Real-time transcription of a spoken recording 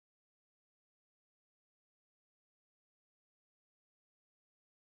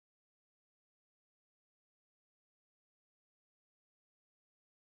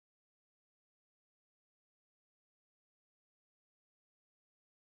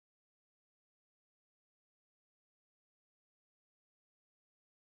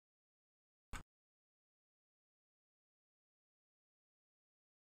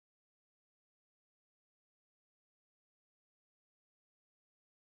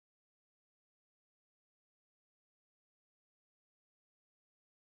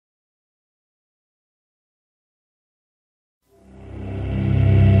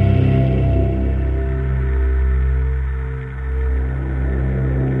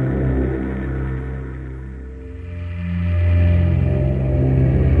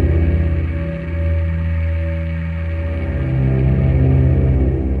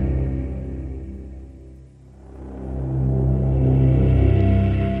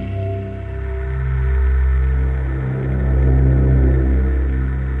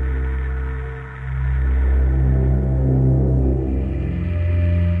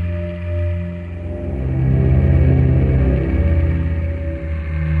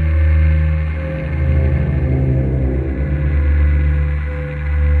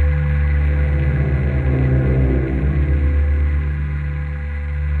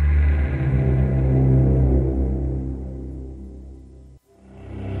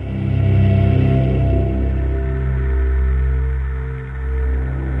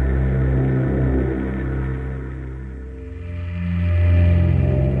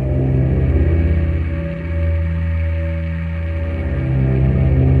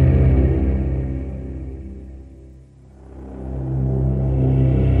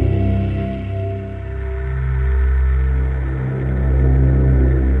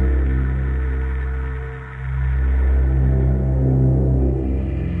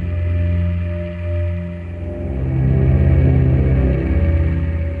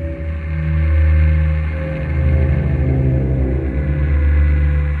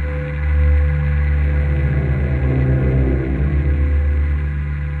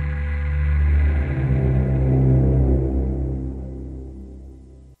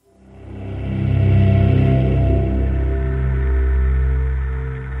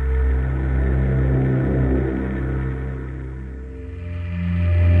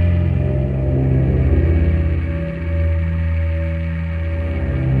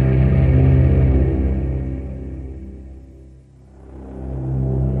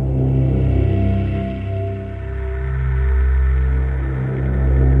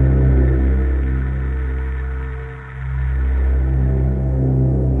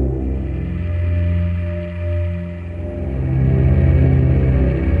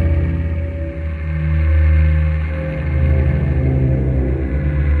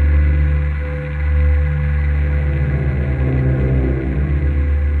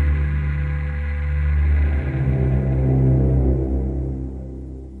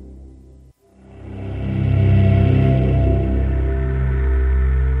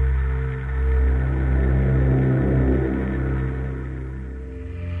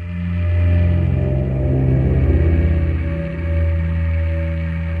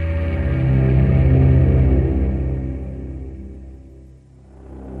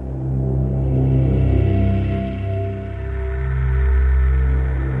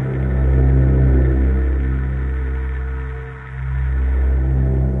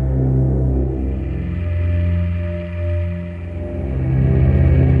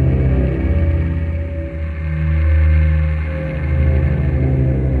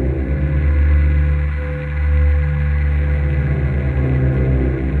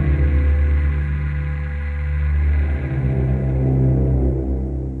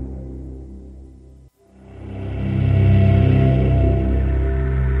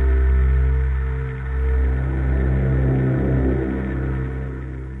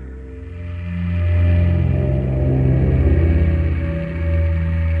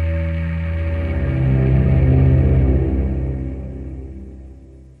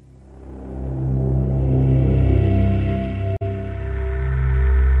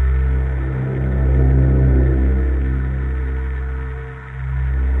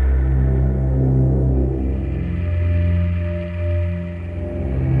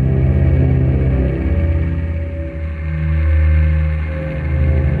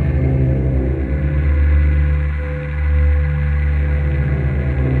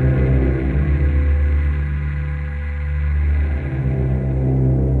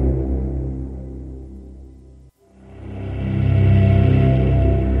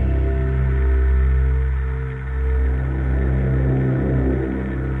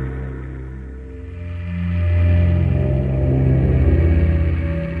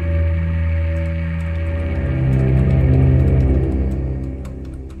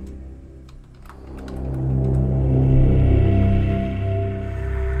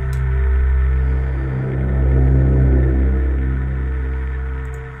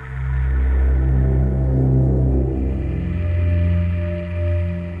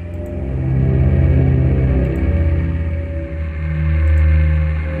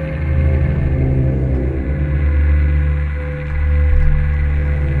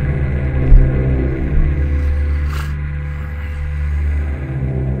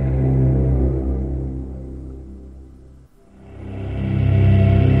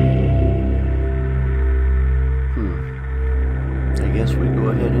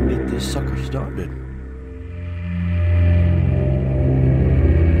this sucker started.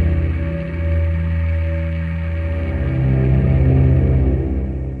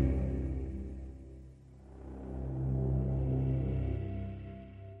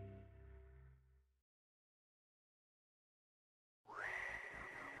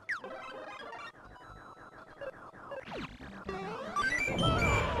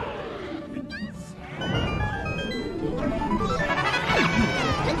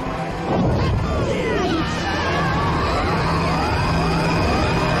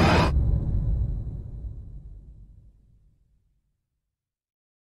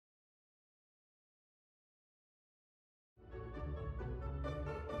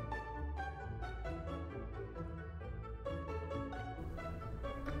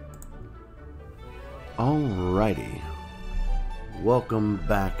 Alrighty, welcome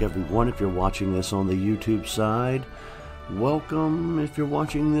back everyone. If you're watching this on the YouTube side, welcome if you're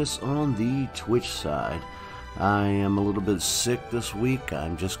watching this on the Twitch side. I am a little bit sick this week.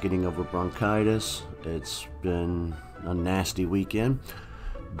 I'm just getting over bronchitis. It's been a nasty weekend,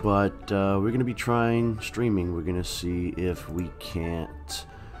 but we're going to be trying streaming. We're going to see if we can't,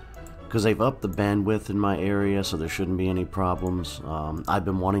 because they've upped the bandwidth in my area, so there shouldn't be any problems. I've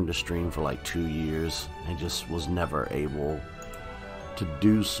been wanting to stream for like 2 years and just was never able to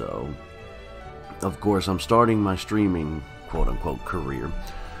do so. Of course, I'm starting my streaming quote-unquote career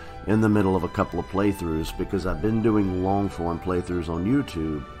in the middle of a couple of playthroughs because I've been doing long-form playthroughs on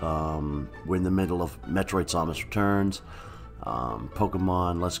YouTube. We're in the middle of Metroid Samus Returns,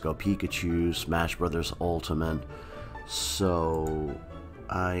 Pokemon Let's Go Pikachu, Smash Brothers Ultimate. So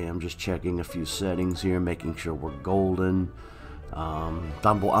I am just checking a few settings here, making sure we're golden.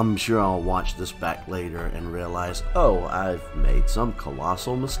 I'm sure I'll watch this back later and realize, oh, I've made some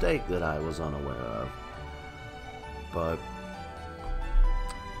colossal mistake that I was unaware of. But,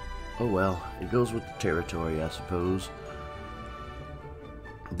 oh well, it goes with the territory, I suppose.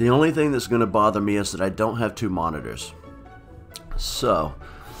 The only thing that's going to bother me is that I don't have 2 monitors. So,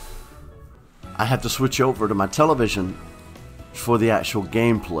 I have to switch over to my television for the actual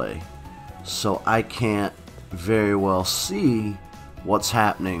gameplay, so I can't very well see what's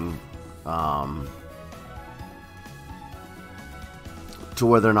happening to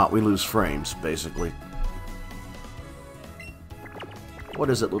whether or not we lose frames, basically. What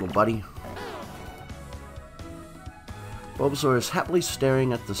is it, little buddy? Bulbasaur is happily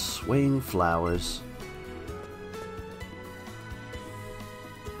staring at the swaying flowers.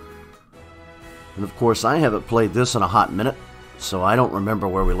 And of course, I haven't played this in a hot minute, so I don't remember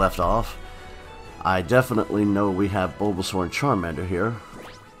where we left off. I definitely know we have Bulbasaur and Charmander here.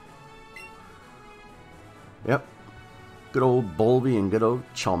 Yep. Good old Bulby and good old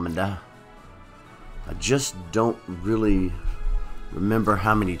Charmander. I just don't really remember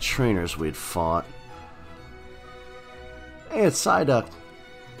how many trainers we had fought. Hey, it's Psyduck.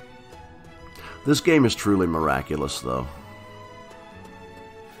 This game is truly miraculous, though.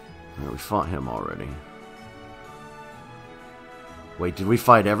 We fought him already. Wait, did we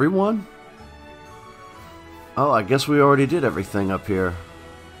fight everyone? Oh, I guess we already did everything up here.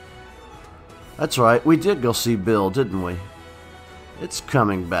 That's right, we did go see Bill, didn't we? It's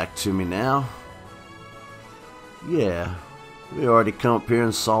coming back to me now. Yeah, we already come up here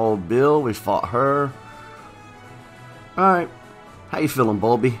and saw old Bill, we fought her. Alright, how you feeling,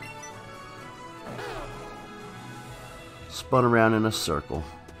 Bulby? Spun around in a circle.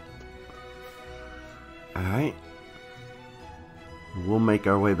 Alright. We'll make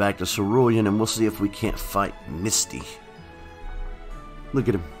our way back to Cerulean and we'll see if we can't fight Misty. Look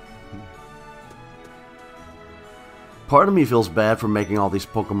at him. Part of me feels bad for making all these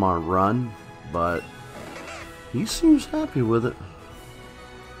Pokemon run, but he seems happy with it.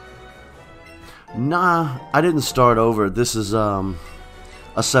 Nah, I didn't start over. This is a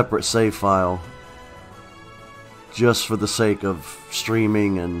separate save file, just for the sake of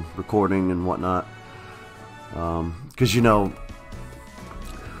streaming and recording and whatnot. Because, you know,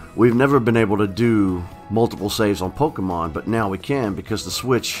 we've never been able to do multiple saves on Pokemon, but now we can because the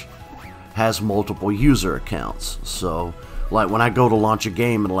Switch has multiple user accounts. So, like, when I go to launch a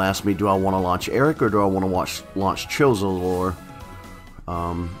game, it'll ask me, do I want to launch Eric or do I want to launch Chozolorehd?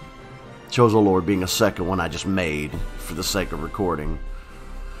 Chozolorehd being a second one I just made for the sake of recording.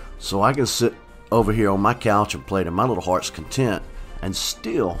 So I can sit over here on my couch and play to my little heart's content and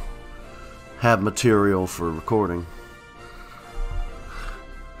still have material for recording.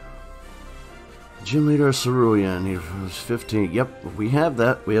 Gym Leader of Cerulean, he was 15. Yep, we have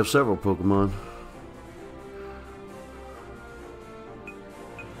that. We have several Pokemon.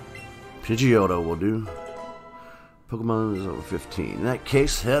 Pidgeotto will do. Pokemon is over 15. In that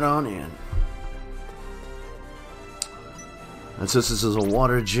case, head on in. And since this is a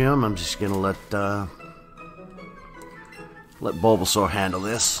water gym, I'm just gonna let Bulbasaur handle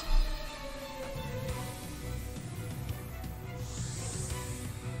this.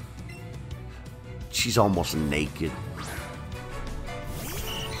 She's almost naked.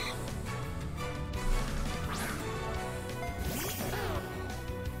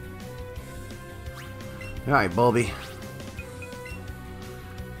 Alright, Bulby.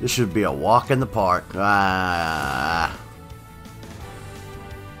 This should be a walk in the park. Ah.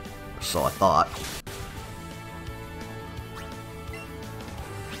 So I thought.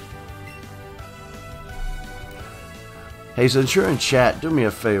 Hey, since you're in chat, do me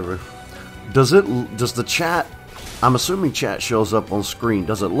a favor. Does the chat, I'm assuming chat shows up on screen.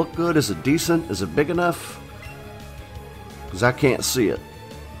 Does it look good? Is it decent? Is it big enough? Because I can't see it.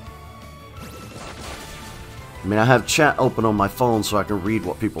 I mean, I have chat open on my phone so I can read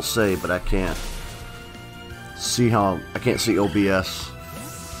what people say, but I can't see I can't see OBS.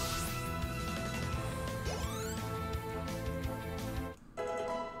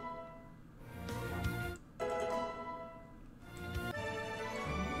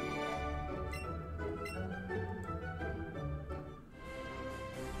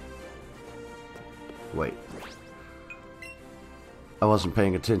 Wait. I wasn't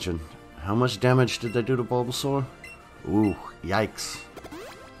paying attention. How much damage did they do to Bulbasaur? Ooh, yikes.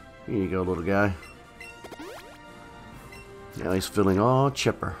 Here you go, little guy. Now he's feeling all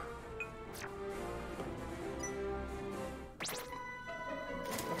chipper.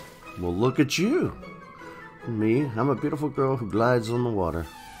 Well, look at you. Me, I'm a beautiful girl who glides on the water.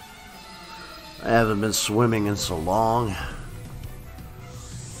 I haven't been swimming in so long.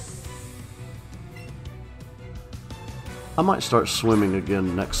 I might start swimming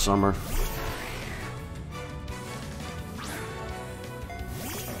again next summer.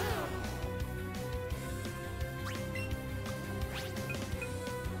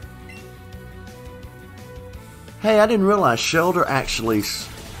 Hey, I didn't realize Shelter actually is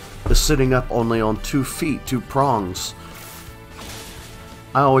sitting up only on 2 feet, 2 prongs.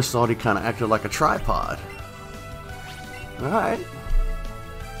 I always thought he kind of acted like a tripod. Alright.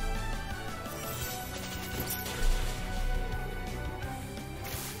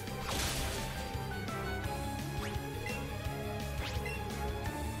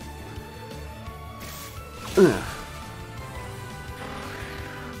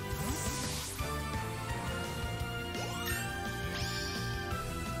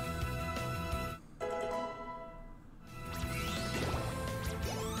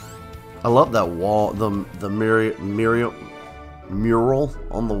 I love that wall, the mural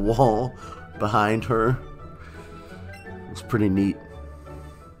on the wall behind her. It's pretty neat.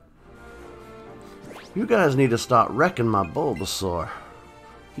 You guys need to stop wrecking my Bulbasaur.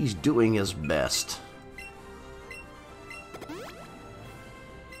 He's doing his best.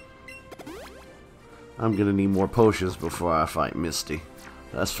 I'm gonna need more potions before I fight Misty.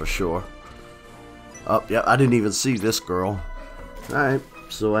 That's for sure. Oh, yeah, I didn't even see this girl. Alright,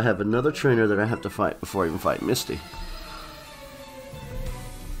 so I have another trainer that I have to fight before I even fight Misty.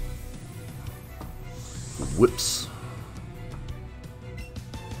 Whoops.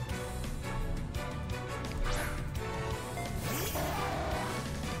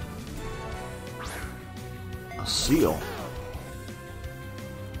 A seal.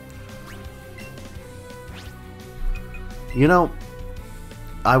 You know,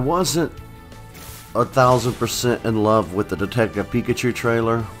 I wasn't 1000% in love with the Detective Pikachu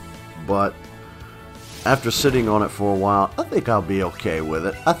trailer, but after sitting on it for a while, I think I'll be okay with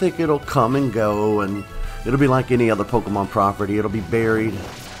it. I think it'll come and go, and it'll be like any other Pokemon property. It'll be buried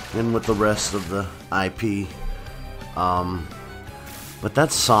in with the rest of the IP. But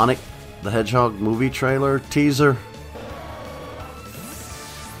that Sonic the Hedgehog movie trailer teaser,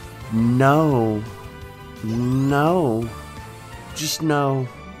 no, just no,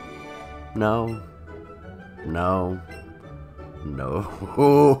 no.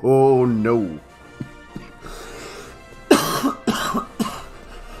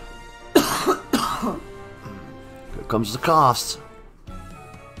 Here comes the cost.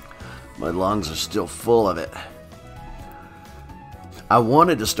 My lungs are still full of it. I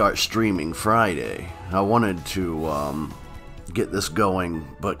wanted to start streaming Friday. I wanted to get this going,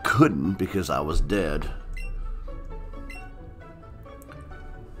 but couldn't because I was dead.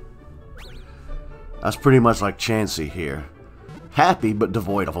 That's pretty much like Chansey here. Happy, but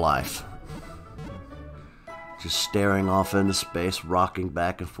devoid of life. Just staring off into space, rocking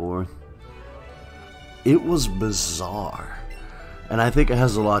back and forth. It was bizarre. And I think it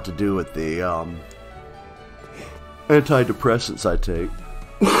has a lot to do with the antidepressants I take.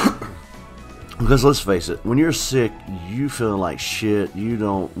 Because let's face it, when you're sick, you feel like shit. You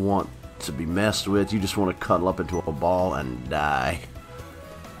don't want to be messed with. You just want to cuddle up into a ball and die.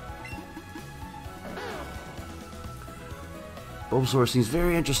 Bulbasaur seems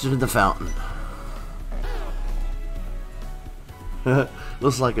very interested in the fountain.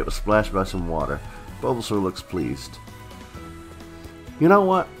 Looks like it was splashed by some water. Bulbasaur looks pleased. You know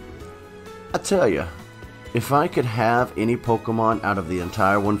what? I tell you, if I could have any Pokemon out of the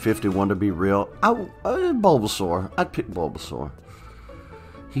entire 151 to be real, Bulbasaur. I'd pick Bulbasaur.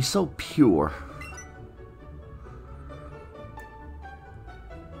 He's so pure.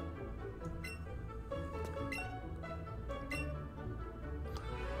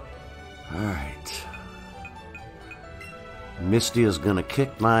 Alright. Misty is gonna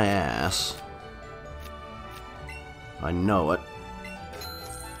kick my ass. I know it.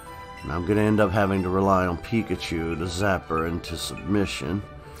 And I'm gonna end up having to rely on Pikachu to zap her into submission.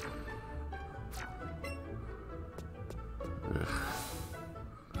 Ugh.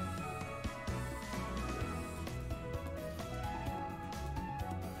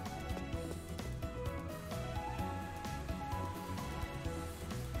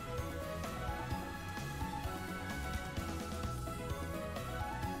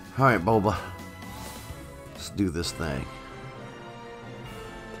 Alright, Boba. Let's do this thing.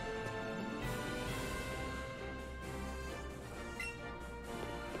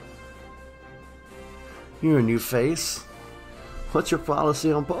 You're a new face. What's your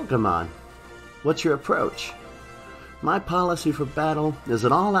policy on Pokemon? What's your approach? My policy for battle is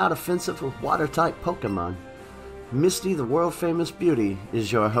an all-out offensive with water-type Pokemon. Misty, the world-famous beauty,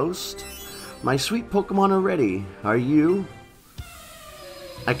 is your host. My sweet Pokemon are ready. Are you?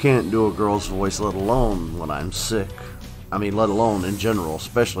 I can't do a girl's voice, let alone when I'm sick. I mean, let alone in general,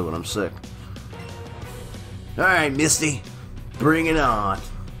 especially when I'm sick. Alright, Misty. Bring it on.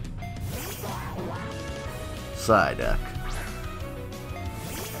 Psyduck.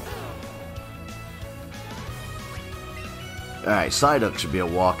 Alright, Psyduck should be a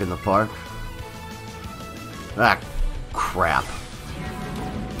walk in the park. Ah, crap.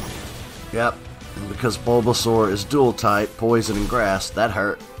 Yep, and because Bulbasaur is dual type, poison and grass, that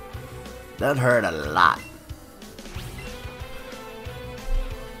hurt. That hurt a lot.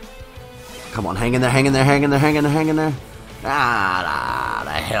 Come on, hang in there, hang in there, hang in there, hang in there, hang in there. Ah,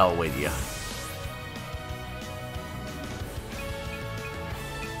 the hell with you.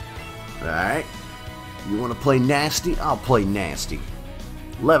 Alright. You want to play nasty? I'll play nasty.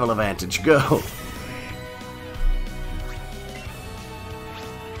 Level advantage, go.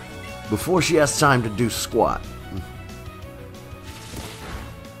 Before she has time to do squat.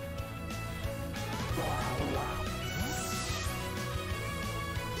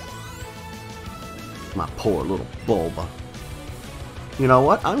 My poor little Bulba. You know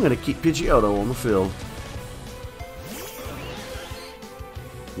what? I'm going to keep Pidgeotto on the field.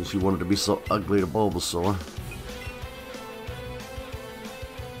 She wanted to be so ugly to Bulbasaur.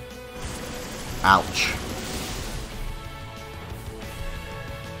 Ouch.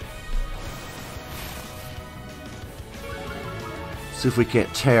 See if we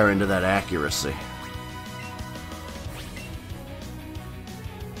can't tear into that accuracy.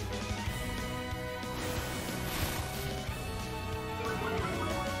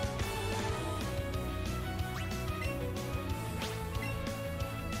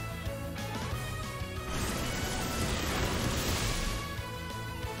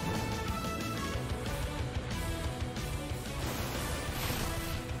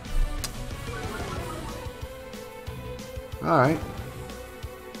 Alright.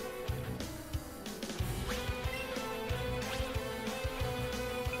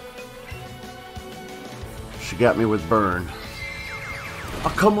 She got me with burn.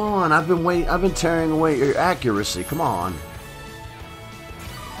 Oh, come on. I've been tearing away your accuracy. Come on.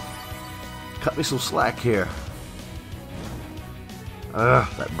 Cut me some slack here.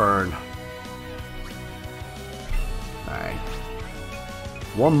 Ugh, that burn. Alright.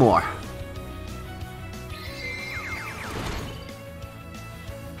 One more.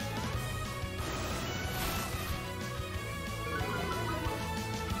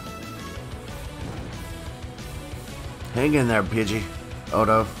 Hang in there, Pidgey.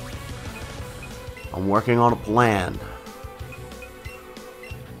 Odo. I'm working on a plan.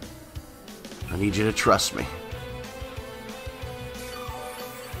 I need you to trust me.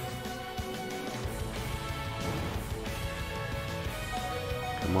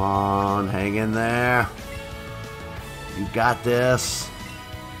 Come on, hang in there. You got this.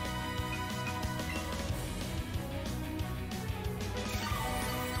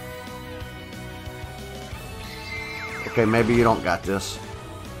 Okay, maybe you don't got this.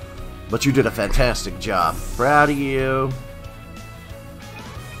 But you did a fantastic job. Proud of you.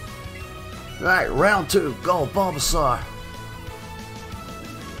 Alright, round 2. Go, Bulbasaur.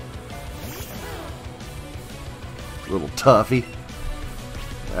 Little toughie.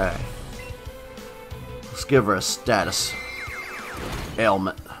 Alright. Let's give her a status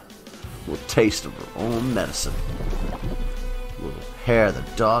ailment. A little taste of her own medicine. A little hair of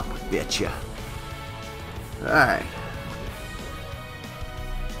the dog bit ya. Alright.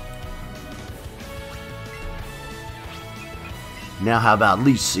 Now how about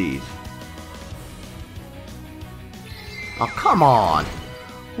Leech Seed? Oh, come on!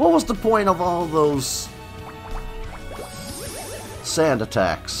 What was the point of all those sand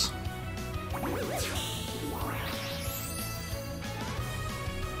attacks?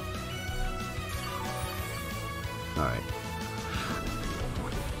 Alright.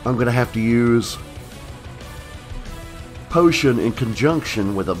 I'm gonna have to use Potion in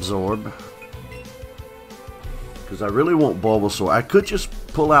conjunction with Absorb. Because I really want Bulbasaur. I could just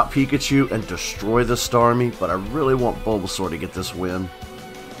pull out Pikachu and destroy the Starmie, but I really want Bulbasaur to get this win.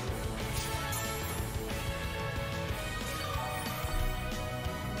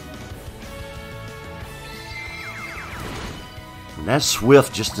 And that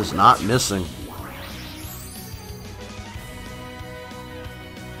Swift just is not missing.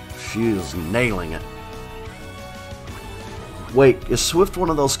 She is nailing it. Wait, is Swift one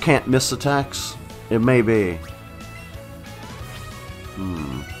of those can't miss attacks? It may be.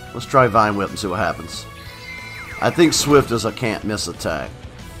 Let's try Vine Whip and see what happens. I think Swift is a can't miss attack.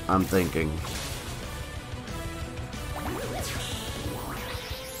 I'm thinking.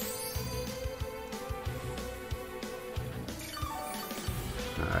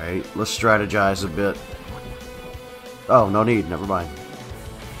 Alright, let's strategize a bit. Oh, no need, never mind.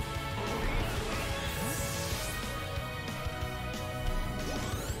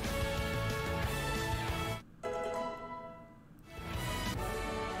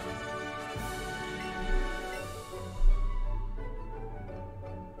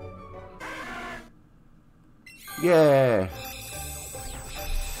 Yeah.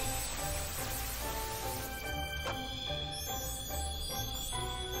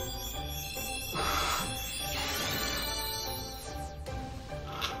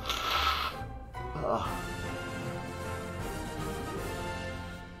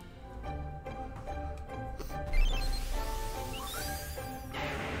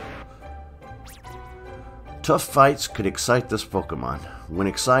 Tough fights could excite this Pokemon. When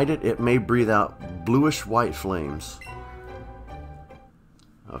excited, it may breathe out bluish-white flames.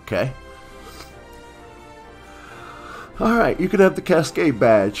 Okay. Alright, you can have the Cascade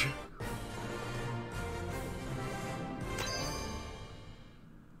badge.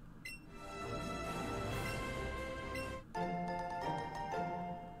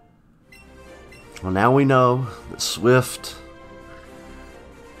 Well, now we know that Swift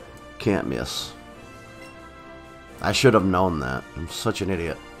can't miss. I should have known that. I'm such an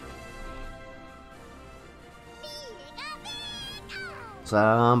idiot.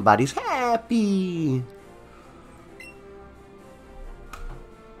 Somebody's happy.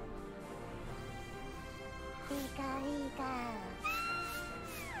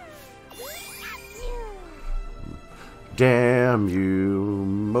 Damn you,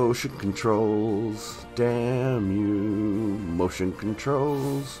 motion controls. Damn you, motion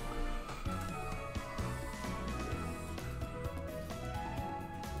controls.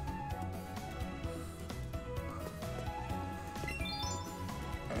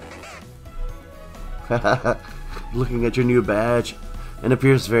 Looking at your new badge and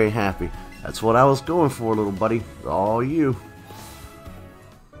appears very happy. That's what I was going for, little buddy. All you.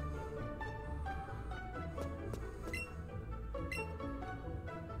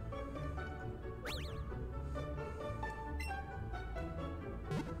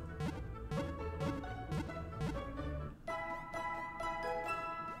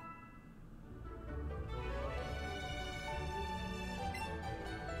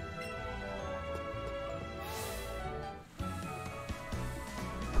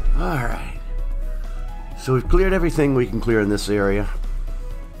 Alright, so we've cleared everything we can clear in this area.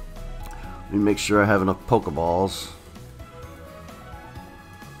 Let me make sure I have enough Pokeballs.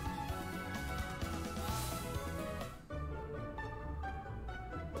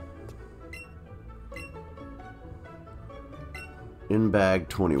 In bag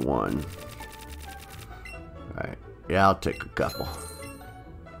 21. Alright, yeah, I'll take a couple.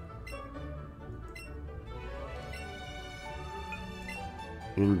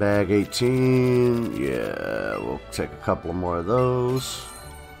 In bag 18, yeah, we'll take a couple more of those.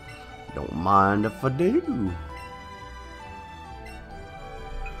 Don't mind if I do.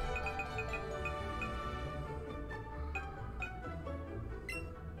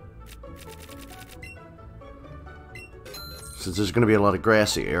 since there's going to be a lot of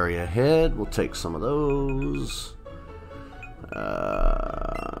grassy area ahead, we'll take some of those.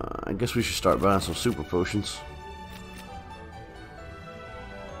 I guess we should start buying some super potions.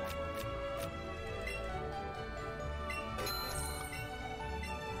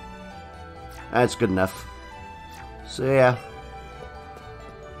 That's good enough. So yeah,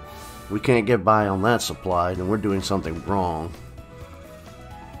 we can't get by on that supply, then we're doing something wrong.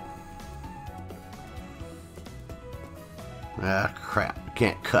 Ah, crap.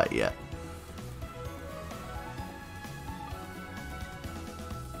 Can't cut yet.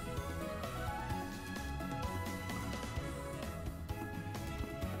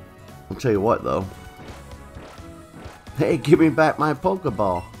 I'll tell you what, though. Hey, give me back my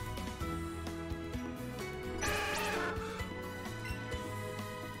Pokeball.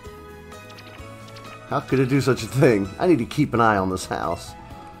 How could it do such a thing? I need to keep an eye on this house.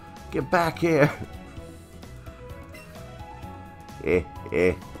 Get back here.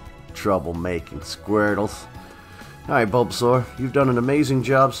 Troublemaking Squirtles. Alright, Bulbasaur, you've done an amazing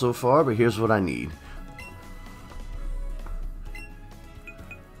job so far, but here's what I need.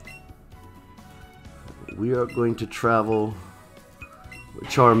 We are going to travel with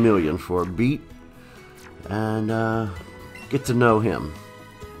Charmeleon for a beat and get to know him.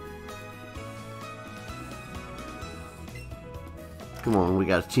 Come on, we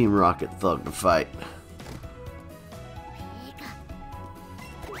got a Team Rocket thug to fight.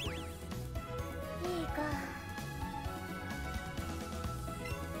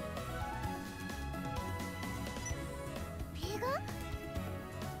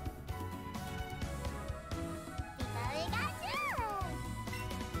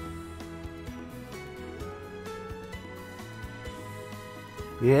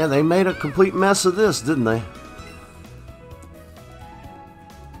 Yeah, they made a complete mess of this, didn't they?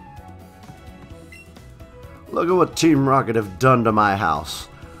 Look at what Team Rocket have done to my house.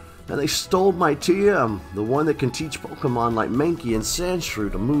 And they stole my TM, the one that can teach Pokemon like Mankey and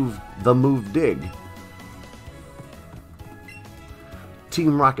Sandshrew to move dig.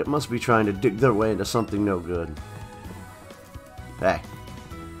 Team Rocket must be trying to dig their way into something no good. Hey,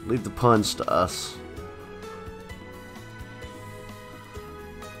 leave the puns to us.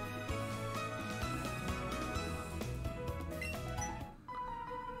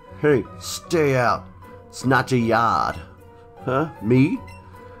 Hey, stay out. It's not your yard. Huh? Me?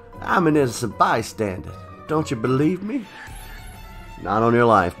 I'm an innocent bystander. Don't you believe me? Not on your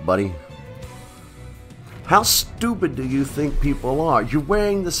life, buddy. How stupid do you think people are? You're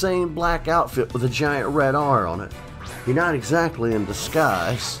wearing the same black outfit with a giant red R on it. You're not exactly in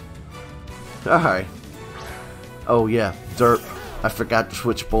disguise. Alright. Oh yeah, derp. I forgot to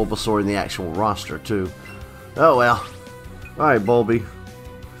switch Bulbasaur in the actual roster too. Oh well. Alright, Bulby.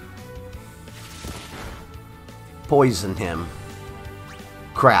 Poison him.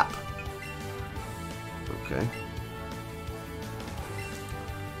 Crap. Okay.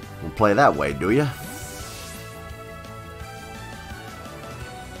 We'll play that way, do ya?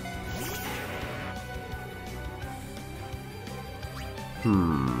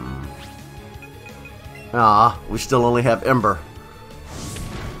 We still only have Ember.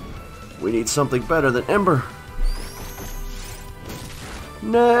 We need something better than Ember.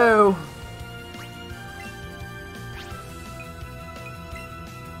 No!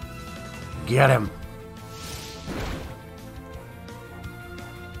 Get him!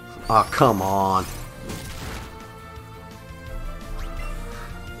 Oh, come on.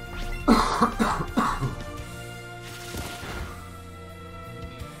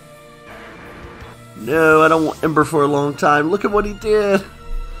 No, I don't want Ember for a long time. Look at what he did.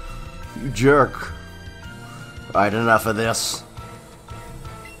 You jerk. Alright, enough of this.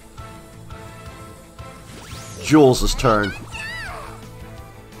 Jules' turn.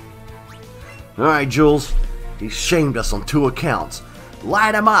 Alright, Jules. He shamed us on 2 accounts.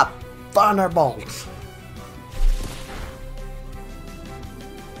 Light him up! Thunderbolts!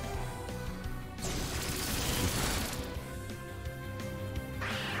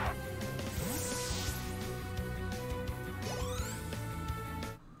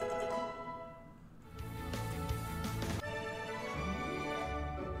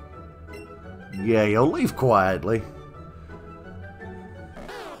 Yeah, you'll leave quietly.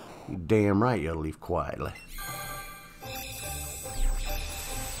 You damn right you'll leave quietly.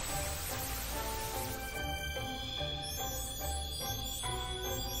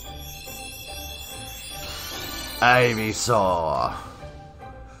 Ivysaur.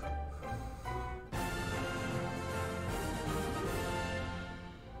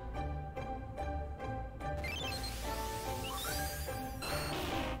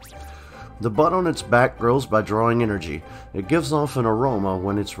 The bud on its back grows by drawing energy. It gives off an aroma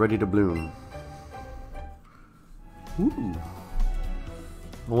when it's ready to bloom. Ooh.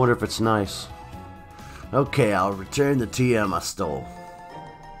 I wonder if it's nice. Okay, I'll return the TM I stole.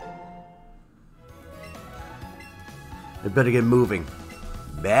 I better get moving.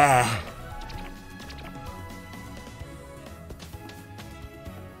 Bah.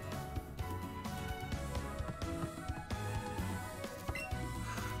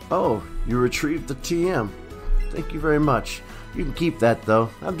 Oh, you retrieved the TM. Thank you very much. You can keep that though.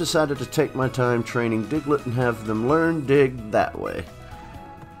 I've decided to take my time training Diglett and have them learn dig that way.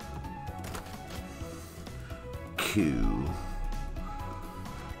 Q.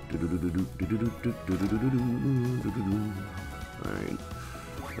 Alright.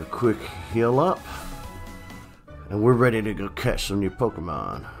 A quick heal up. And we're ready to go catch some new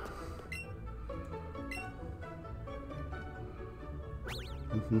Pokemon.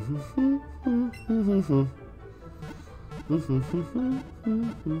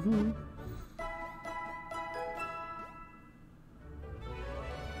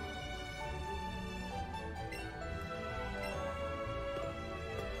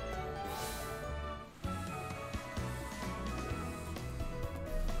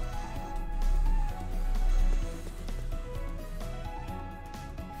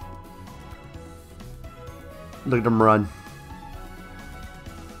 Look at them run.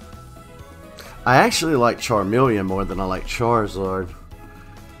 I actually like Charmeleon more than I like Charizard.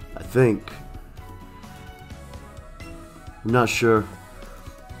 I think. I'm not sure.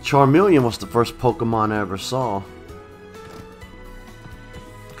 Charmeleon was the first Pokemon I ever saw.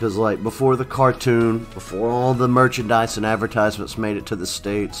 Because like before the cartoon, before all the merchandise and advertisements made it to the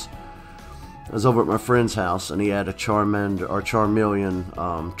States, I was over at my friend's house and he had a Charmeleon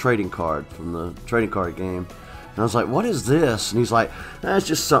trading card from the trading card game. And I was like, what is this? And he's like, that's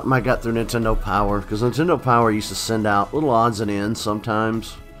just something I got through Nintendo Power. Because Nintendo Power used to send out little odds and ends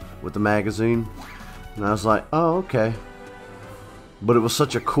sometimes with the magazine. And I was like, oh, okay. But it was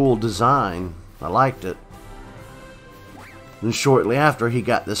such a cool design. I liked it. And shortly after, he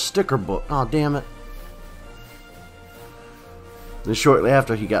got this sticker book. Oh, damn it. And shortly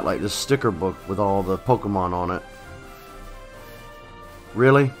after, he got like this sticker book with all the Pokemon on it.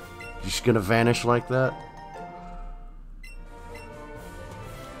 Really? You're just gonna vanish like that?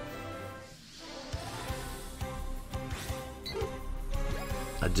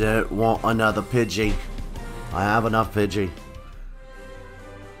 I don't want another Pidgey. I have enough Pidgey.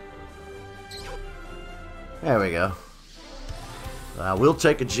 There we go. We'll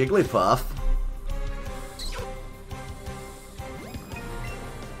take a Jigglypuff.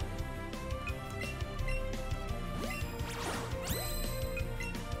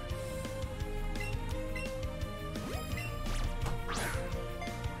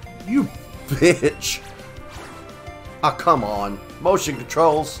 You bitch! Oh, come on. Motion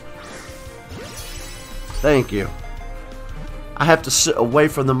controls. Thank you. I have to sit away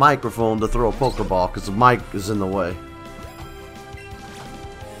from the microphone to throw a Pokeball because the mic is in the way.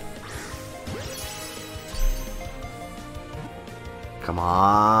 Come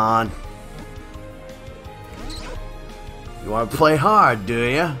on. You want to play hard, do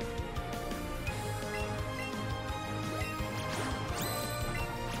you?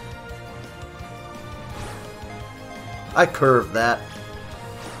 I curved that.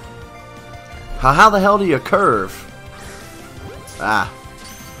 How the hell do you curve? Ah.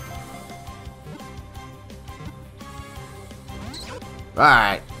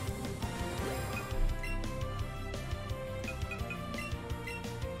 Alright.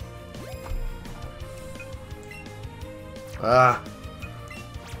 Ah.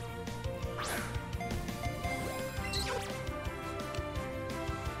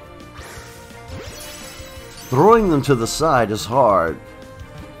 Throwing them to the side is hard.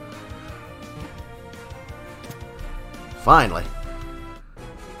 Finally.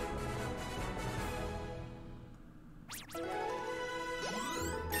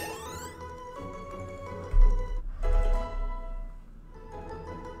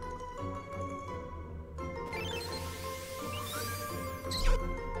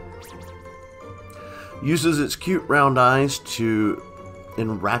 Uses its cute round eyes to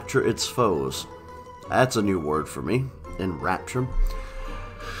enrapture its foes. That's a new word for me. Enrapture.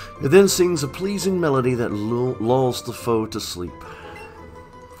 It then sings a pleasing melody that lulls the foe to sleep.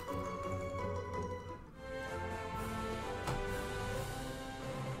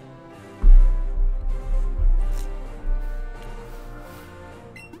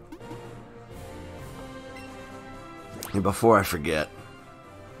 And before I forget,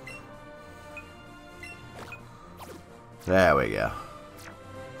 there we go.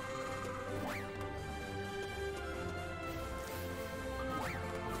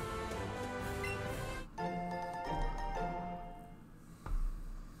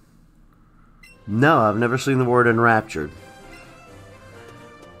 No, I've never seen the word enraptured.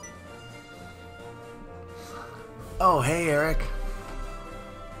 Oh, hey, Eric.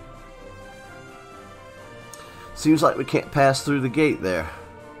 Seems like we can't pass through the gate there.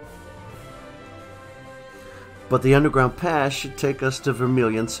 But the underground pass should take us to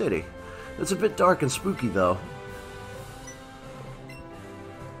Vermilion City. It's a bit dark and spooky, though.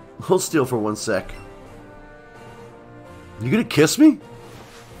 Hold still for 1 sec. You gonna kiss me?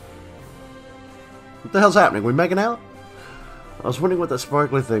 What the hell's happening? We making out? I was wondering what that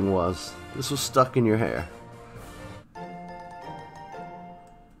sparkly thing was. This was stuck in your hair.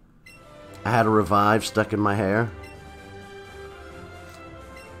 I had a revive stuck in my hair.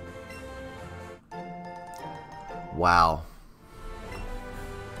 Wow.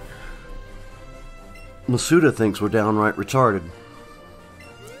 Masuda thinks we're downright retarded.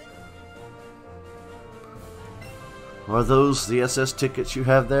 Are those the SS tickets you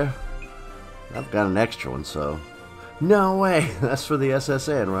have there? I've got an extra one, so... No way! That's for the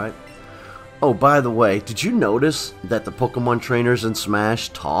SSN, right? Oh, by the way, did you notice that the Pokemon trainers in Smash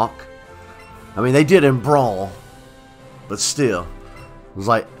talk? I mean, they did in Brawl, but still. It was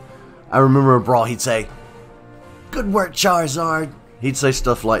like, I remember in Brawl, he'd say, "Good work, Charizard!" He'd say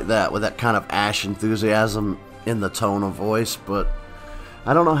stuff like that with that kind of Ash enthusiasm in the tone of voice, but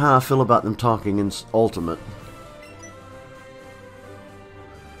I don't know how I feel about them talking in Ultimate.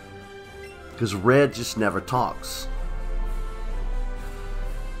 Because Red just never talks.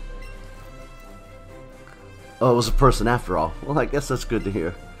 Oh, it was a person after all. Well, I guess that's good to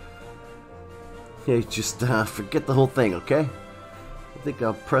hear. Hey, just forget the whole thing, okay? I think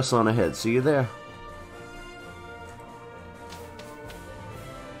I'll press on ahead. See you there.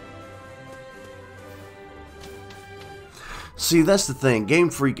 See, that's the thing. Game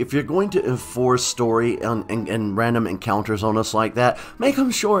Freak, if you're going to enforce story and random encounters on us like that, make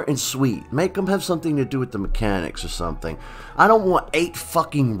them short and sweet. Make them have something to do with the mechanics or something. I don't want 8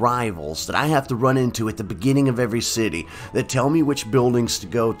 fucking rivals that I have to run into at the beginning of every city that tell me which buildings to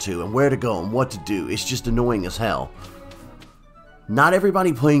go to and where to go and what to do. It's just annoying as hell. Not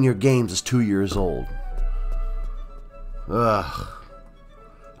everybody playing your games is 2 years old. Ugh.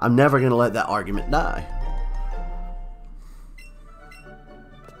 I'm never going to let that argument die.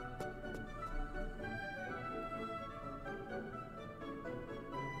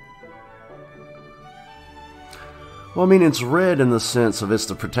 Well, I mean, it's red in the sense of it's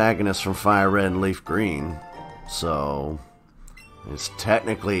the protagonist from Fire Red and Leaf Green. So, it's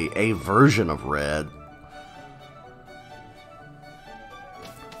technically a version of red.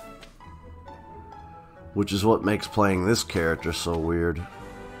 Which is what makes playing this character so weird.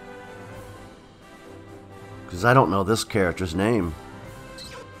 Because I don't know this character's name.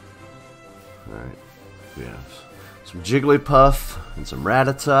 Alright, we have some Jigglypuff and some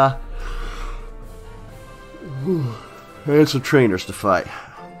Rattata. And some trainers to fight.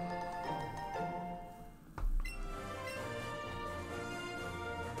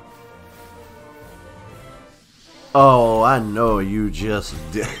 Oh, I know you just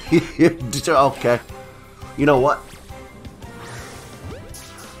did. Okay. You know what?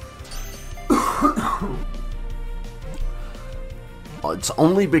 It's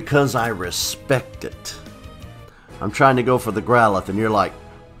only because I respect it. I'm trying to go for the Growlithe and you're like,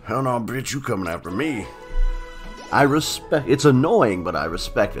 hell no, bitch, you coming after me. I respect... It's annoying, but I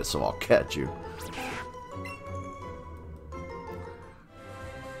respect it, so I'll catch you.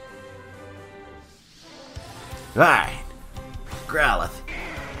 Alright. Growlithe.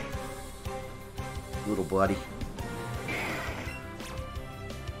 Little buddy.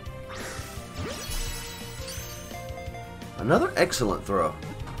 Another excellent throw.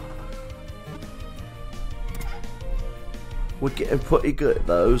 We're getting pretty good at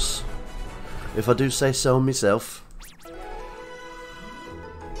those, if I do say so myself.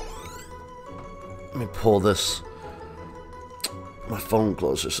 Let me pull my phone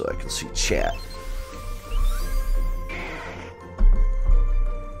closer so I can see chat.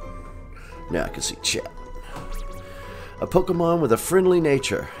 Now I can see chat. A Pokemon with a friendly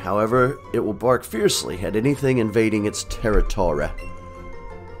nature. However, it will bark fiercely at anything invading its territory.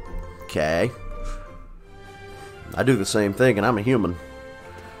 Okay. I do the same thing and I'm a human.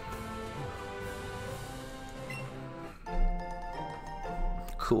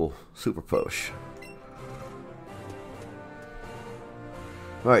 Cool. Super Posh.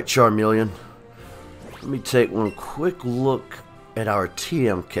 Alright, Charmeleon. Let me take one quick look at our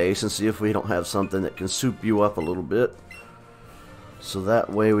TM case and see if we don't have something that can soup you up a little bit. So that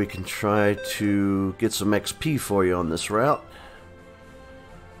way we can try to get some XP for you on this route.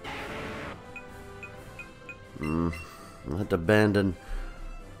 I'll have to abandon...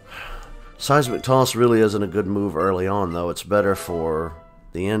 Seismic Toss really isn't a good move early on, though. It's better for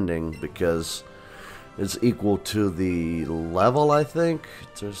the ending because it's equal to the level, I think.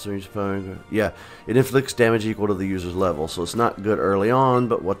 Yeah, it inflicts damage equal to the user's level, so it's not good early on,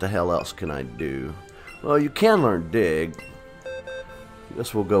 but what the hell else can I do? Well, you can learn Dig. I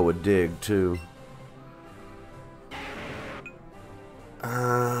guess we'll go with Dig, too.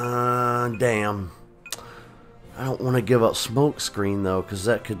 Damn. I don't want to give up Smoke Screen, though, because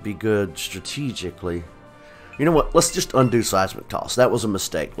that could be good strategically. You know what? Let's just undo Seismic Toss. That was a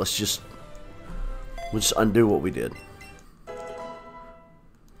mistake. We'll just undo what we did.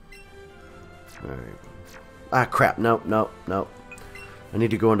 Alright. Ah, crap. Nope, nope, nope. I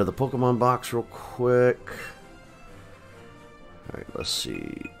need to go into the Pokemon box real quick. Alright, let's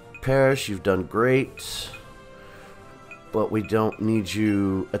see. Parrish, you've done great. But we don't need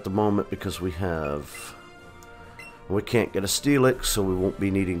you at the moment because we have... We can't get a Steelix, so we won't be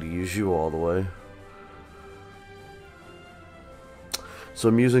needing to use you all the way. So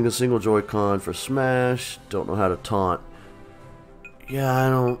I'm using a single Joy-Con for Smash. Don't know how to taunt. Yeah, I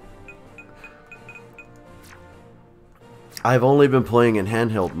don't... I've only been playing in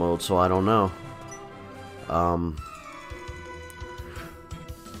handheld mode, so I don't know.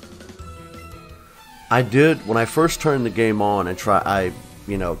 I did, when I first turned the game on and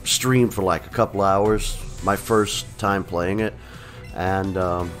streamed for like a couple hours, my first time playing it, and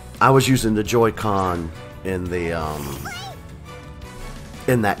I was using the Joy-Con in the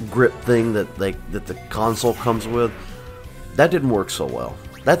in that grip thing that the console comes with. That didn't work so well.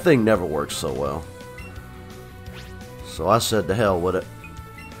 That thing never works so well. So I said to hell with it,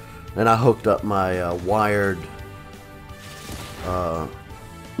 and I hooked up my wired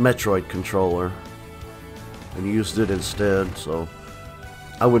Metroid controller and used it instead, so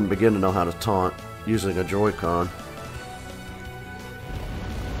I wouldn't begin to know how to taunt using a Joy-Con.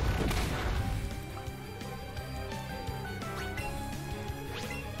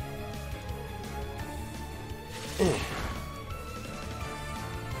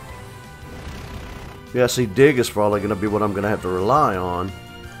 Yeah, see, Dig is probably going to be what I'm going to have to rely on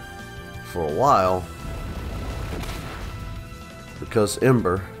for a while, because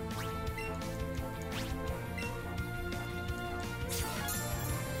Ember.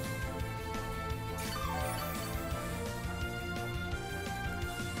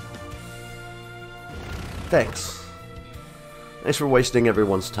 Thanks. Thanks for wasting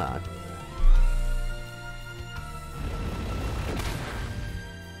everyone's time.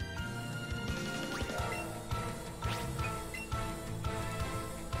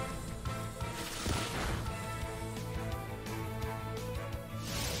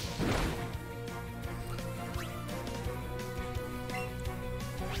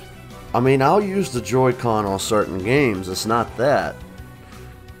 I mean, I'll use the Joy-Con on certain games. It's not that.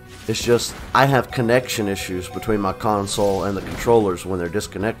 It's just I have connection issues between my console and the controllers when they're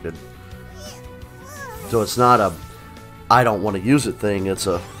disconnected. So it's not a I don't want to use it thing. It's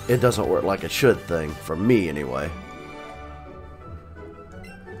a it doesn't work like it should thing, for me anyway.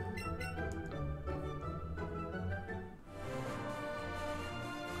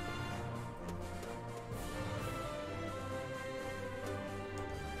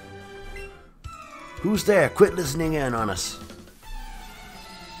 Who's there? Quit listening in on us.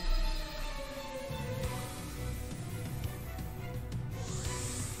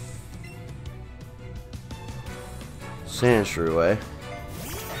 Sandshrew, eh?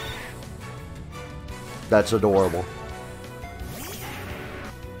 That's adorable.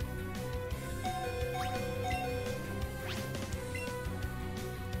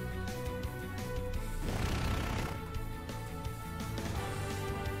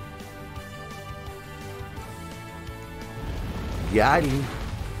 Yachty.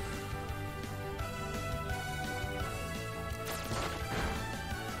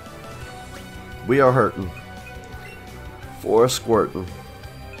 We are hurting. For a squirting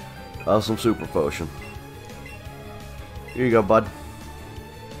of some super potion. Here you go, bud.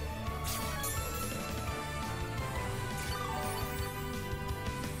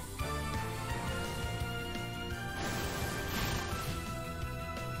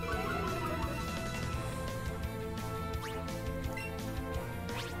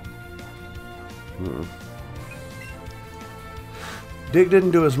 Dig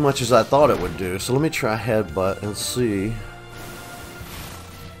didn't do as much as I thought it would do, so let me try Headbutt and see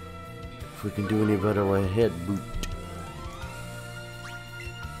if we can do any better with Headbutt.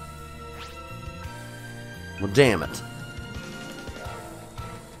 Well, damn it.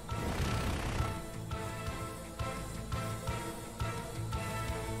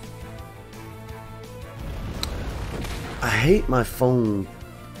 I hate my phone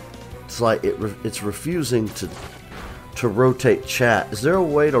It's like it's refusing to rotate chat. Is there a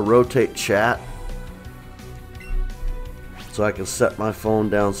way to rotate chat so I can set my phone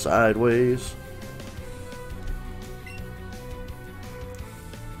down sideways?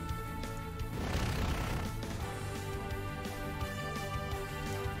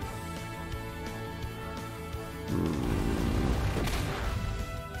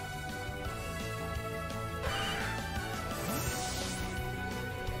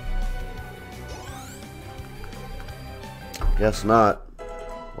 Guess not.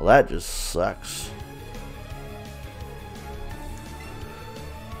 Well, that just sucks.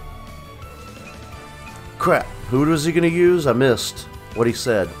 Crap. Who was he going to use? I missed what he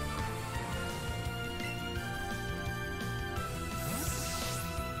said.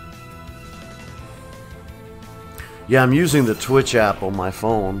 Yeah, I'm using the Twitch app on my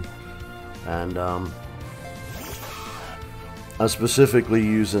phone. And, I'm specifically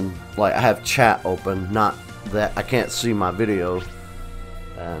using, like, I have chat open, not that I can't see my video,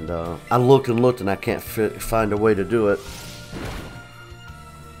 and I looked and looked and I can't find a way to do it.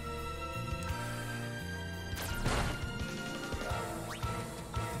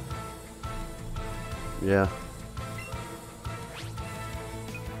 Yeah.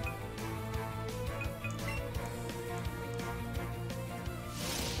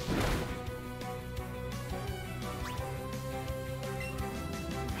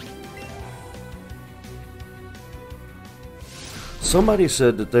 Somebody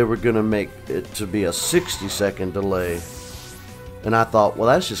said that they were going to make it to be a 60-second delay. And I thought, well,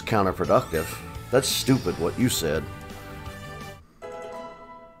 that's just counterproductive. That's stupid what you said.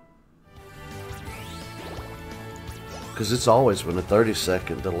 Because it's always been a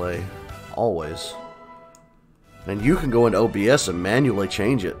 30-second delay. Always. And you can go into OBS and manually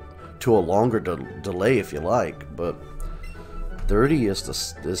change it to a longer delay if you like. But 30 is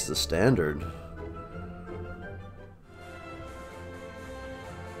the standard.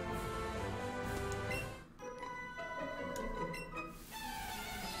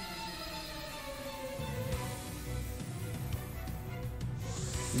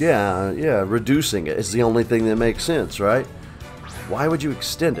 Yeah, reducing it is the only thing that makes sense, right? Why would you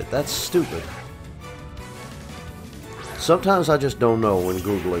extend it? That's stupid. Sometimes I just don't know when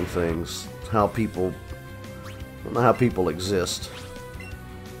Googling things, I don't know how people exist.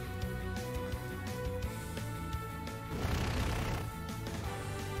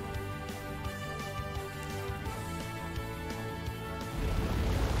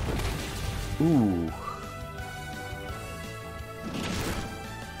 Ooh.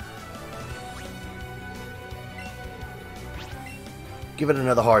 Give it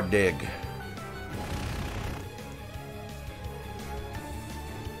another hard dig.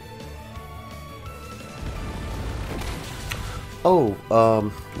 Oh,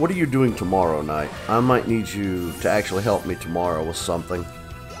 what are you doing tomorrow night? I might need you to actually help me tomorrow with something.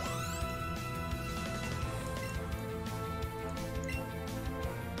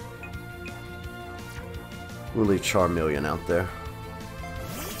 We'll leave Charmeleon out there.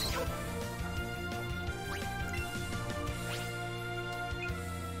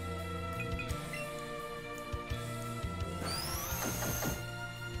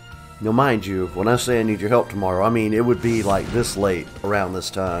 Now, mind you, when I say I need your help tomorrow, I mean it would be like this late, around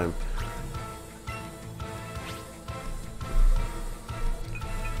this time.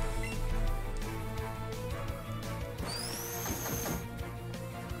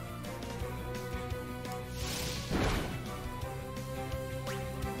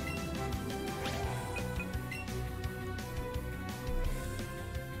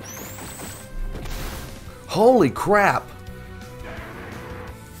 Holy crap!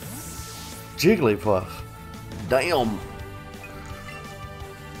 Jigglypuff. Damn.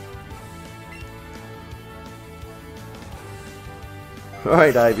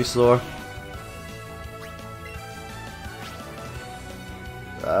 Alright, Ivysaur.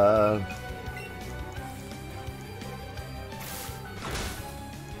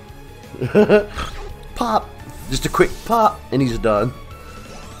 Pop. Just a quick pop and he's done.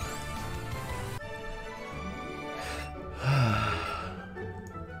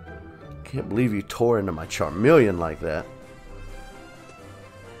 Can't believe you tore into my Charmeleon like that.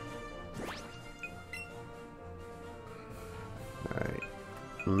 Alright.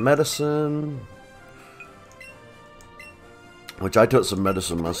 Medicine. Which I took some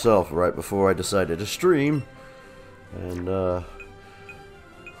medicine myself right before I decided to stream. And,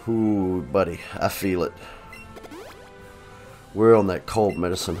 ooh, buddy, I feel it. We're on that cold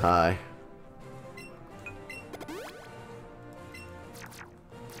medicine high.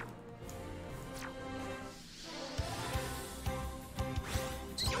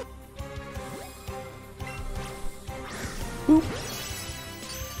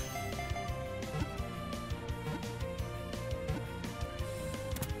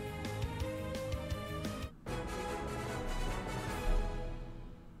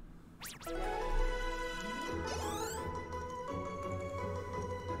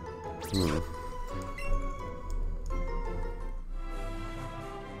 I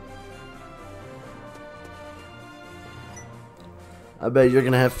bet you're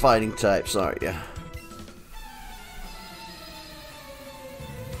gonna have fighting types, aren't you?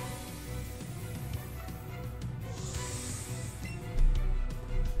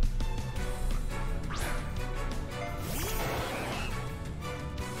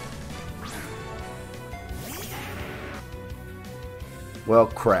 Well,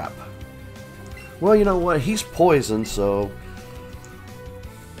 crap. Well, you know what? He's poisoned, so...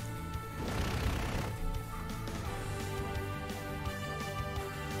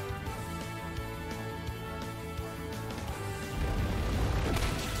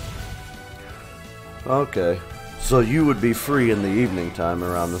 Okay. So you would be free in the evening time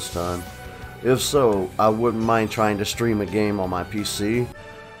around this time. If so, I wouldn't mind trying to stream a game on my PC.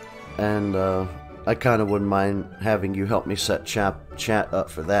 And, I kind of wouldn't mind having you help me set chat up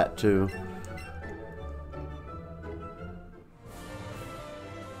for that, too.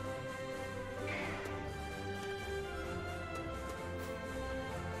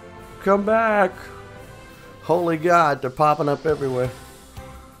 Come back! Holy God, they're popping up everywhere.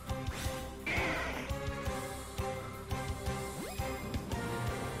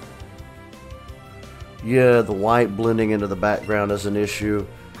 Yeah, the white blending into the background is an issue.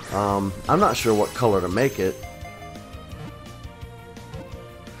 I'm not sure what color to make it.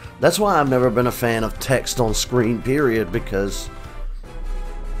 That's why I've never been a fan of text on screen, period, because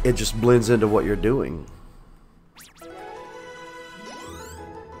it just blends into what you're doing.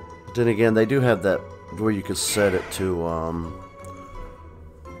 But then again, they do have that where you can set it to,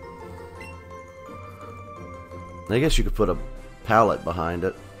 I guess you could put a palette behind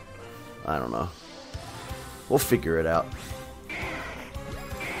it. I don't know. We'll figure it out.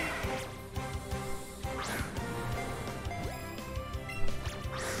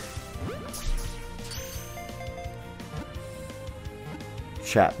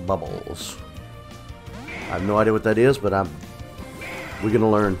 Chat bubbles. I have no idea what that is, but we're gonna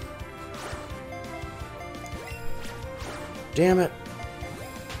learn. Damn it.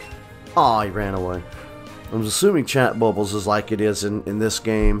 Aw, he ran away. I'm assuming chat bubbles is like it is in this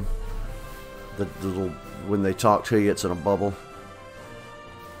game. The little, when they talk to you, it's in a bubble.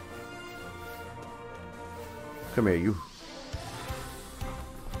 Come here, you.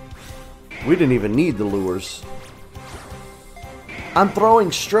 We didn't even need the lures. I'm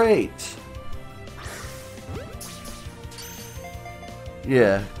throwing straight.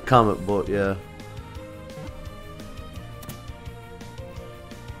 Yeah, comic book, yeah.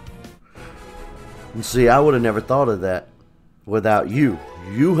 And see, I would have never thought of that without you.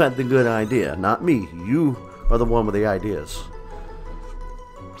 You had the good idea, not me. You are the one with the ideas.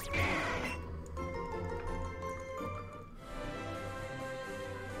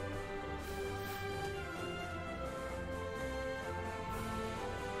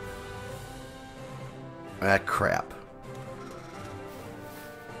 Ah, crap.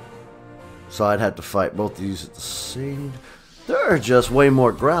 So I'd have to fight both these at the same... There are just way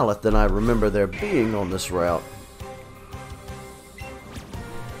more Growlithe than I remember there being on this route.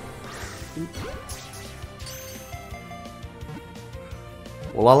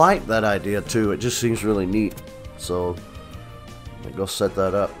 Well, I like that idea too. It just seems really neat. So, let me go set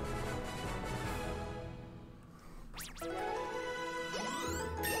that up.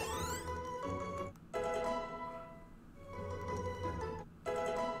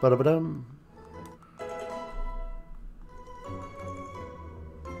 Ba-da-ba-dum.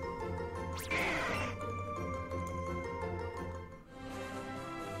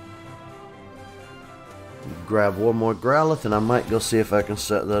 Grab one more Growlithe and I might go see if I can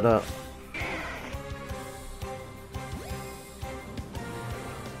set that up.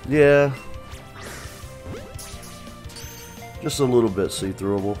 Yeah. Just a little bit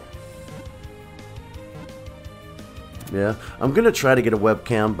see-throughable. Yeah, I'm gonna try to get a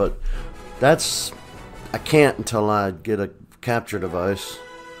webcam, but I can't until I get a capture device,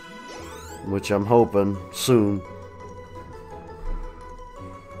 which I'm hoping soon.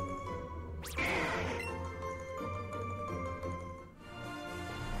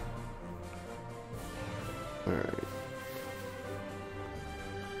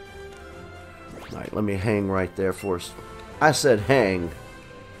 Alright, let me hang right there for us. I said hang,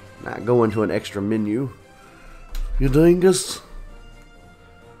 not go into an extra menu. You dingus?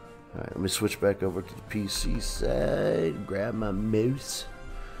 Alright, let me switch back over to the PC side. Grab my mouse.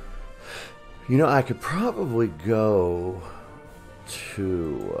 You know, I could probably go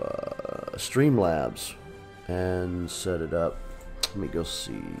to Streamlabs and set it up. Let me go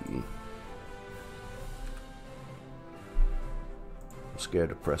see. Let's scared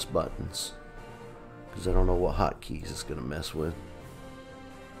to press buttons because I don't know what hotkeys it's gonna mess with.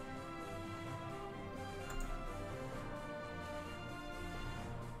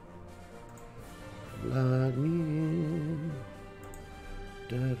 Log me in.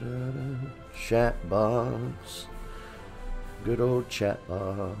 Da, da, da. Chat box. Good old chat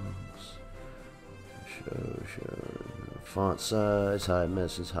box. Show. Font size, hide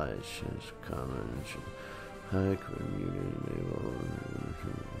message, hide comment, hide enable.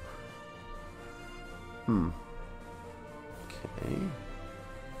 Okay.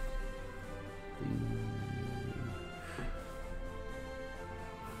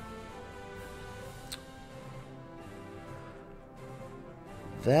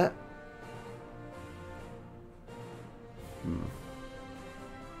 That.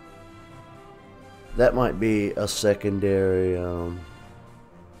 That might be a secondary.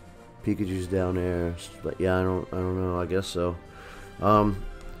 Pikachu's down there, but yeah, I don't know. I guess so.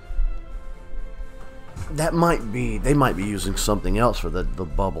 That might be. They might be using something else for the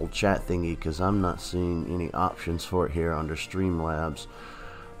bubble chat thingy because I'm not seeing any options for it here under Streamlabs.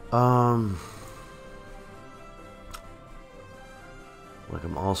 Like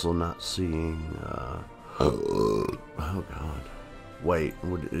I'm also not seeing. Oh God. Wait,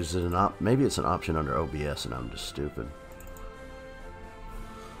 is it an maybe it's an option under OBS and I'm just stupid.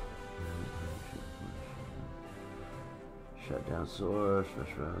 Shut down source, fresh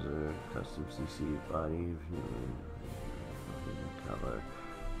browser, custom CC body, cover.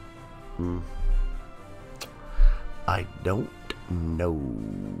 I don't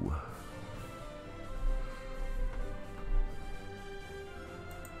know.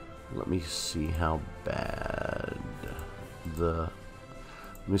 Let me see how bad the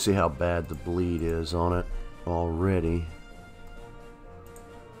bleed is on it already.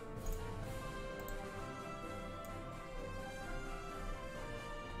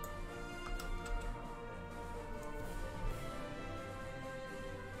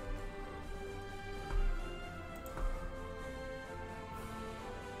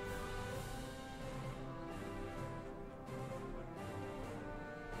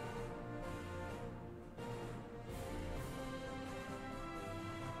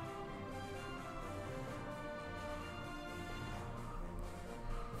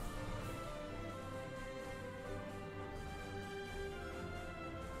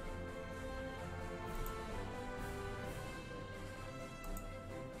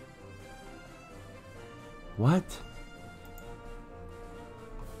 What?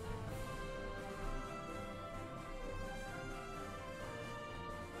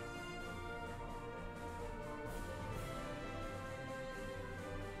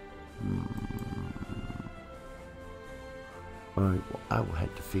 Alright, well, I will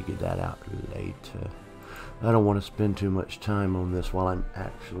have to figure that out later. I don't want to spend too much time on this while I'm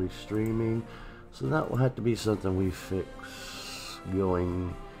actually streaming, so that will have to be something we fix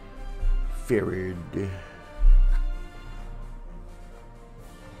going forward.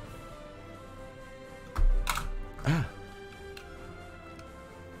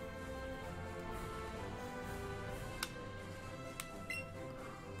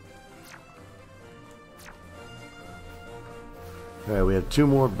 Alright, we have 2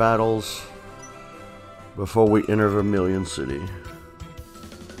 more battles before we enter Vermilion City.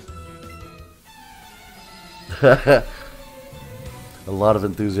 A lot of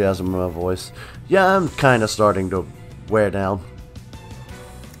enthusiasm in my voice. Yeah, I'm kind of starting to wear down.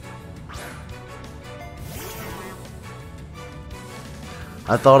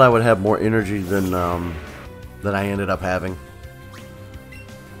 I thought I would have more energy than I ended up having.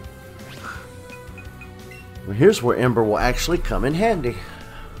 Well, here's where Ember will actually come in handy.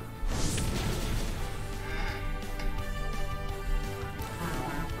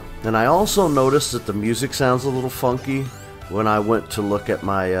 And I also noticed that the music sounds a little funky when I went to look at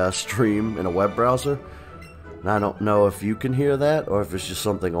my stream in a web browser. And I don't know if you can hear that or if it's just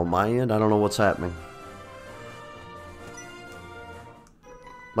something on my end. I don't know what's happening.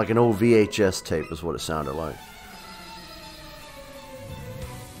 Like an old VHS tape is what it sounded like.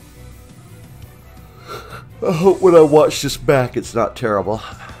 I hope when I watch this back it's not terrible.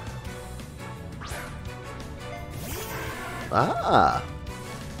 Ah!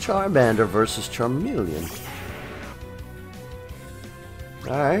 Charmander versus Charmeleon.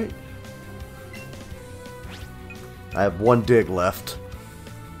 Alright. I have 1 dig left.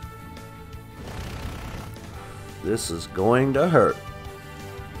 This is going to hurt.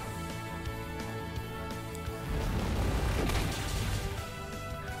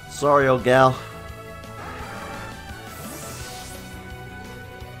 Sorry, old gal.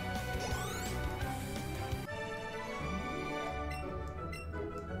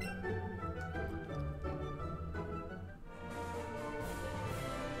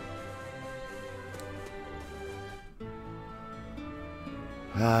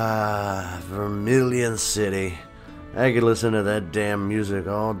 Ah, Vermilion City. I could listen to that damn music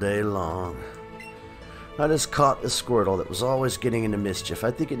all day long. I just caught this Squirtle that was always getting into mischief.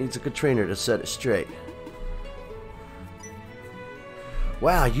 I think it needs a good trainer to set it straight.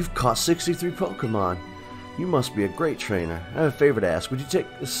 Wow, you've caught 63 Pokemon. You must be a great trainer. I have a favor to ask. Would you take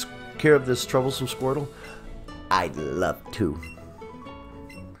care of this troublesome Squirtle? I'd love to.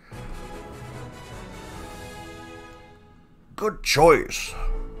 Good choice.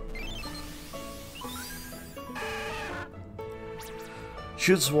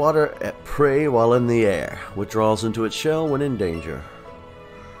 Shoots water at prey while in the air. Withdraws into its shell when in danger.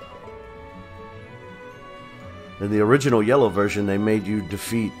 In the original yellow version, they made you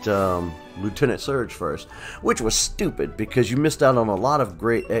defeat Lieutenant Surge first, which was stupid because you missed out on a lot of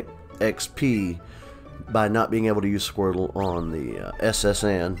great XP by not being able to use Squirtle on the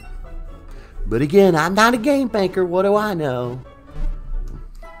SSN. But again, I'm not a game banker. What do I know?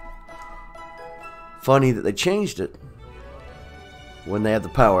 Funny that they changed it when they had the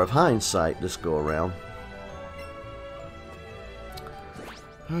power of hindsight this go around.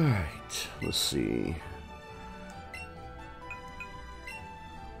 Alright, let's see.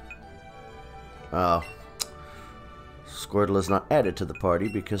 Squirtle is not added to the party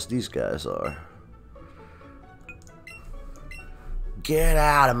because these guys are. Get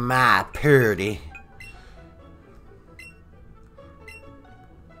out of my party.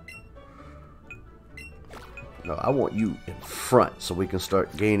 No, I want you in front so we can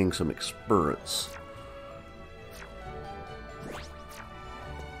start gaining some experience.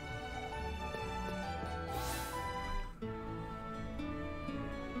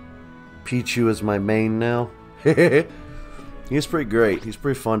 Pikachu is my main now. He's pretty great. He's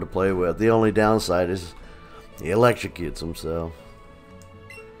pretty fun to play with. The only downside is he electrocutes himself.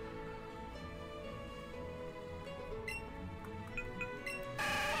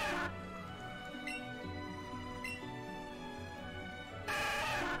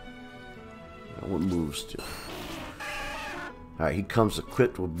 What moves to? Alright, he comes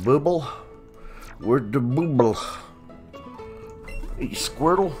equipped with Bubble. Where's the Bubble? Hey,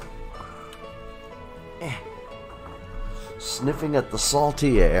 Squirtle. Sniffing at the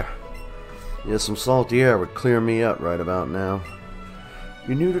salty air. Yeah, some salty air would clear me up right about now.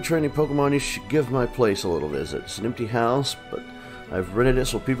 You're new to training Pokemon, you should give my place a little visit. It's an empty house, but I've rented it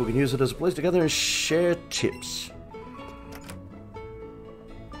so people can use it as a place together and share tips.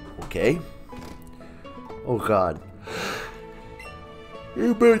 Okay. Oh god.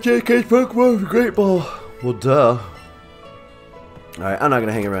 You better take his Pokemon with a Great Ball. Well, duh. Alright, I'm not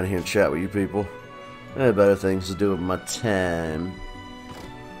gonna hang around here and chat with you people. I have better things to do with my time.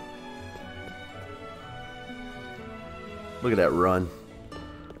 Look at that run.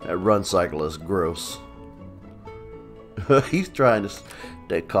 That run cycle is gross. He's trying to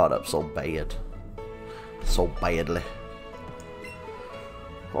stay caught up so bad. So badly.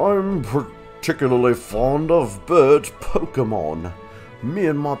 I'm particularly fond of bird Pokemon. Me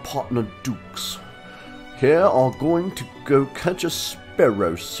and my partner Dukes here are going to go catch a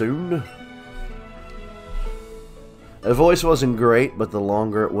sparrow soon. The voice wasn't great, but the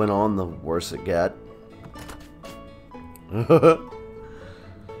longer it went on, the worse it got.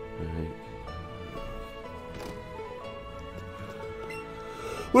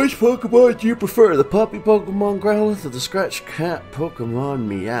 Which Pokemon do you prefer, the puppy Pokemon Growlithe or the Scratch Cat Pokemon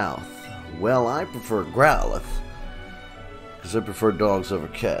Meowth? Well, I prefer Growlithe, because I prefer dogs over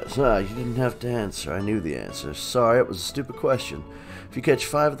cats. Ah, you didn't have to answer. I knew the answer. Sorry, it was a stupid question. If you catch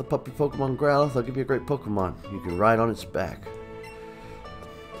 5 of the puppy Pokemon Growlithe, I'll give you a great Pokemon. You can ride on its back.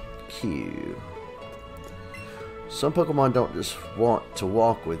 Cute. Some Pokemon don't just want to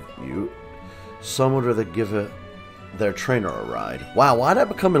walk with you. Some would rather give their trainer a ride. Wow, why'd I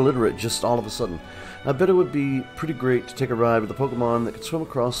become illiterate just all of a sudden? I bet it would be pretty great to take a ride with a Pokemon that could swim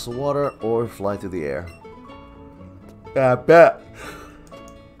across the water or fly through the air. I bet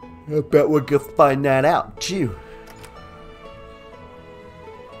we could find that out, too.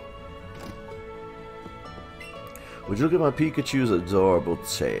 Would you look at my Pikachu's adorable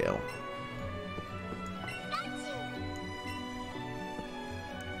tail?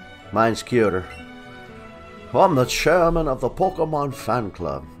 Mine's cuter. I'm the chairman of the Pokemon fan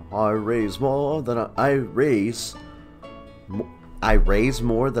club. I raise more than 100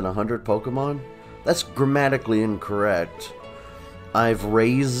 Pokemon? That's grammatically incorrect. I've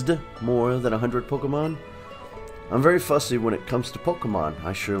raised more than 100 Pokemon? I'm very fussy when it comes to Pokemon.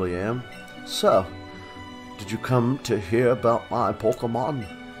 I surely am. So, did you come to hear about my Pokemon?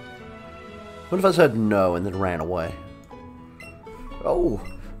 What if I said no and then ran away? Oh,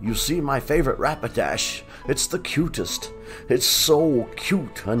 You see my favorite Rapidash. It's the cutest. It's so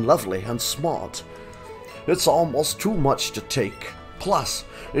cute and lovely and smart. It's almost too much to take. Plus,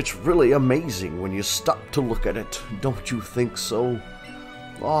 it's really amazing when you stop to look at it. Don't you think so?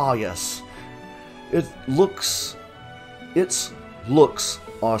 Ah, yes. Its looks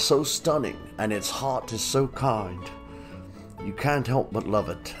are so stunning, and its heart is so kind. You can't help but love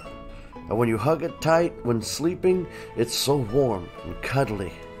it. And when you hug it tight when sleeping, it's so warm and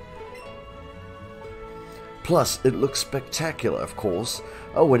cuddly. Plus, it looks spectacular, of course.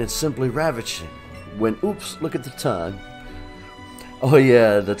 Oh, and it's simply ravishing. Oops, look at the time. Oh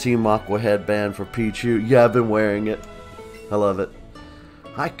yeah, the Team Aqua headband for Pichu. Yeah, I've been wearing it. I love it.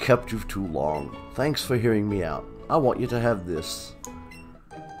 I kept you too long. Thanks for hearing me out. I want you to have this.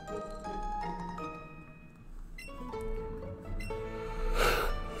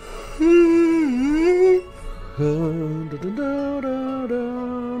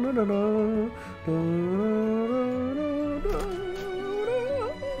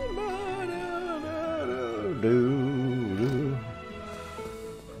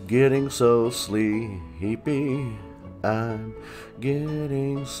 Getting so sleepy, I'm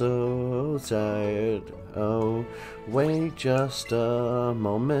getting so tired. Oh, wait just a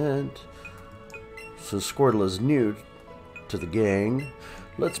moment. So Squirtle is new to the gang.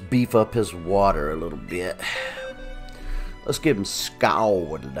 Let's beef up his water a little bit. Let's give him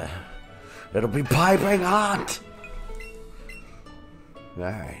scald. It'll be piping hot.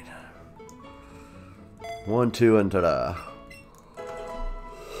 Alright. 1, 2, and ta-da.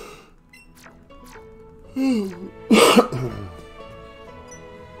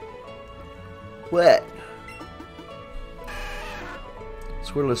 What?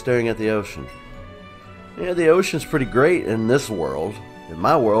 Squirtle is staring at the ocean. Yeah, the ocean's pretty great in this world. In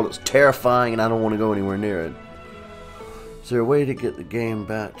my world, it's terrifying and I don't want to go anywhere near it. Is there a way to get the game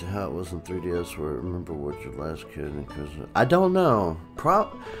back to how it was in 3DS where remember what your last kid? I don't know.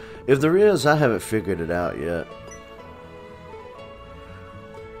 If there is, I haven't figured it out yet.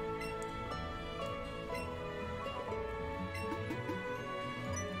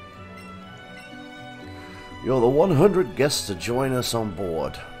 You're the 100 guests to join us on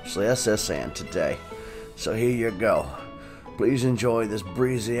board. It's the SS Anne today. So here you go. Please enjoy this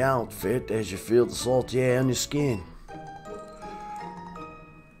breezy outfit as you feel the salty air on your skin.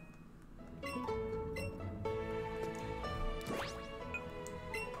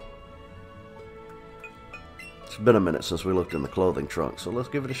 It's been a minute since we looked in the clothing trunk, so let's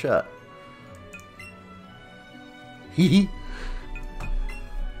give it a shot. Hee.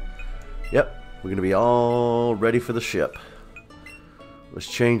 Yep. We're going to be all ready for the ship. Let's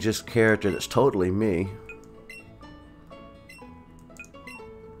change this character that's totally me.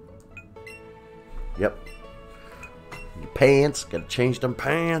 Yep. Your pants. Got to change them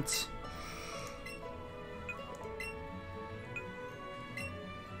pants.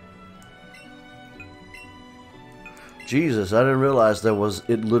 Jesus, I didn't realize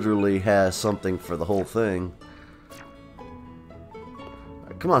it literally has something for the whole thing.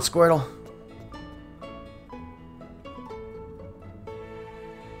 Right, come on, Squirtle.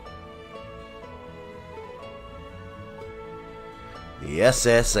 The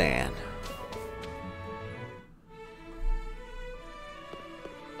SS Anne.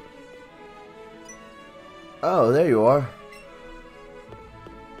 Oh, there you are.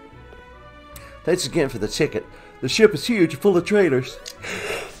 Thanks again for the ticket. The ship is huge, full of traders.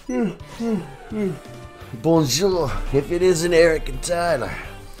 Bonjour, if it isn't Eric and Tyler.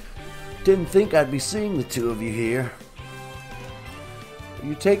 Didn't think I'd be seeing the two of you here. Are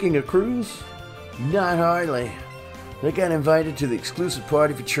you taking a cruise? Not hardly. I got invited to the exclusive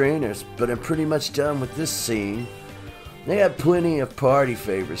party for trainers, but I'm pretty much done with this scene. They got plenty of party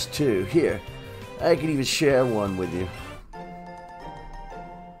favors too. Here, I could even share one with you.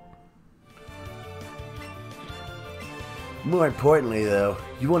 More importantly though,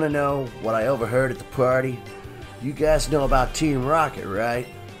 you want to know what I overheard at the party? You guys know about Team Rocket, right?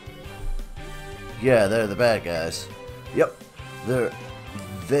 Yeah, they're the bad guys. Yep,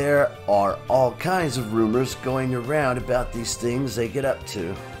 there are all kinds of rumors going around about these things they get up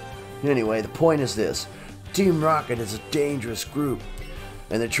to. Anyway, the point is this. Team Rocket is a dangerous group,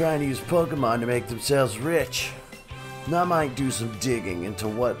 and they're trying to use Pokemon to make themselves rich. Now I might do some digging into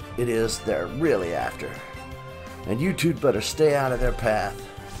what it is they're really after. And you two better stay out of their path.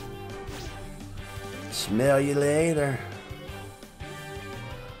 Smell you later.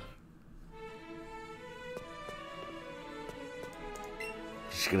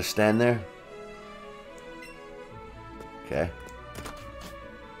 She's gonna stand there? Okay.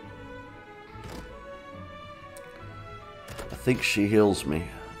 I think she heals me.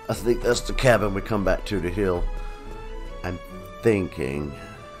 I think that's the cabin we come back to the hill. I'm thinking.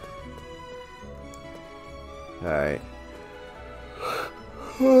 Alright.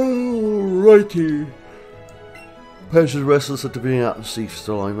 Alrighty. Patient's restless at the being out to sea for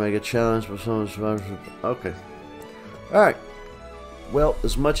so long. Make a challenge for someone survivors. Okay. Alright. Well,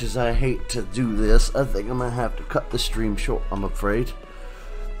 as much as I hate to do this, I think I'm going to have to cut the stream short, I'm afraid.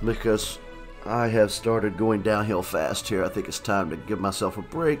 Because I have started going downhill fast here. I think it's time to give myself a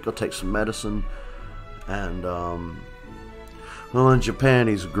break. I'll take some medicine. And, well, in Japan,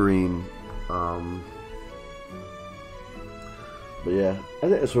 he's green. But yeah, I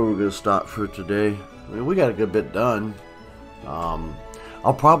think that's where we're going to stop for today. I mean, we got a good bit done.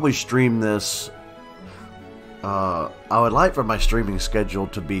 I'll probably stream this. I would like for my streaming schedule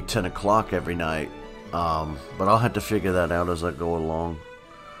to be 10 o'clock every night. But I'll have to figure that out as I go along.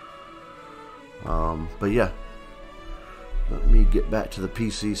 But yeah. Let me get back to the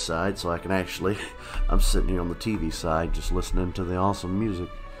PC side so I can actually... I'm sitting here on the TV side just listening to the awesome music.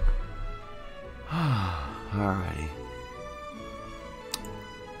 Alrighty.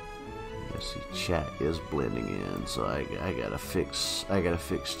 See, chat is blending in, so I gotta fix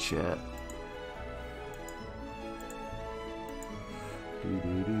chat.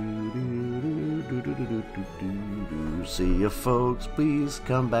 See you folks, please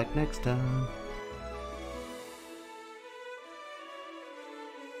come back next time.